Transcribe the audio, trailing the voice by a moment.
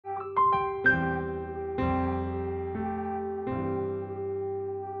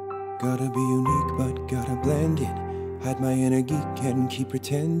Gotta be unique, but gotta blend in. Hide my inner geek and keep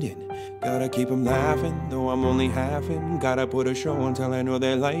pretending. Gotta keep them laughing, though I'm only half-in. Gotta put a show until I know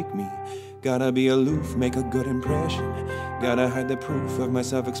they like me. Gotta be aloof, make a good impression. Gotta hide the proof of my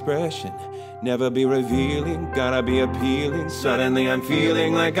self-expression. Never be revealing, gotta be appealing. Suddenly I'm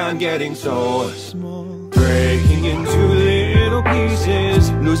feeling like I'm getting so small. Breaking into little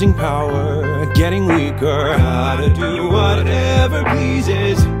pieces, losing power, getting weaker. Gotta do whatever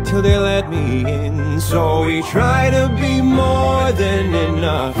pleases till they let me in. So we try to be more than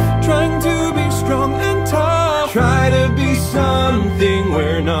enough, trying to be strong and tough. Try to be something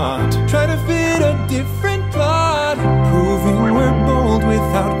we're not, try to fit a different plot, proving we're bold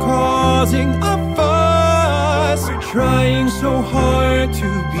without causing a fuss. We're trying so hard to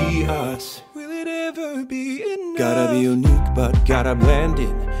be us. Will it ever be enough? Gotta be unique, but gotta blend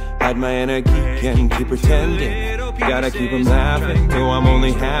in. Hide my inner geek and keep pretending. Gotta keep them laughing, though I'm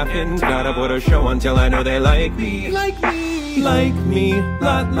only half-in. Gotta put a show until I know they like me. Like me,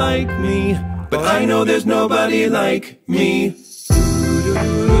 lot like me. But I know there's nobody like me.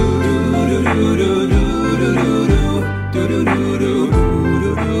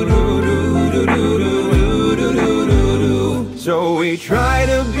 So we try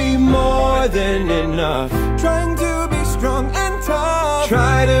to be more than enough, trying to be strong and tough.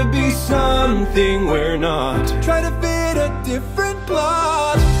 Try to be something we're not, try to fit a different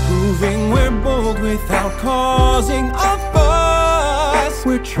plot, proving we're bold without causing a fuss.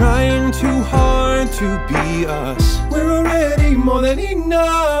 We're trying too hard to be us. We're already more than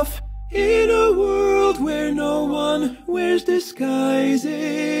enough. In a world where no one wears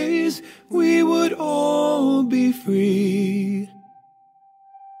disguises, we would all be free.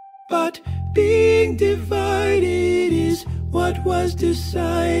 But being divided is what was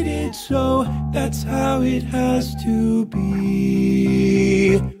decided, so that's how it has to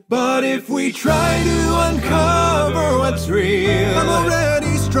be. But if we try to uncover what's real, I'm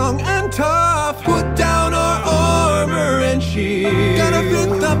already strong and tough. Put down our armor and shield. Gotta fit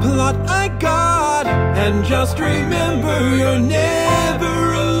the plot I got. And just remember, you're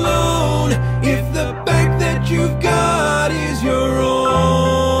never alone if the back that you've got is your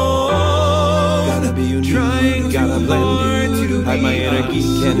own. Gotta be unique, gotta blend in. Hide my inner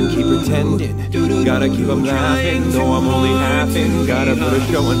geek and keep pretending. Gotta keep them laughing, though I'm only half-in. Gotta put a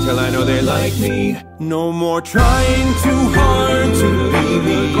show until I know they like me. No more trying too hard to be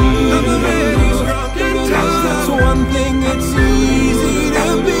me. I'm already strong and tough. That's one thing it's easy to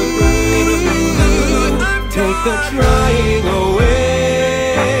be. Take the trying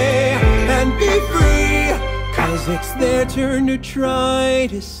away and be free, 'cause it's their turn to try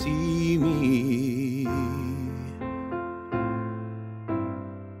to see me.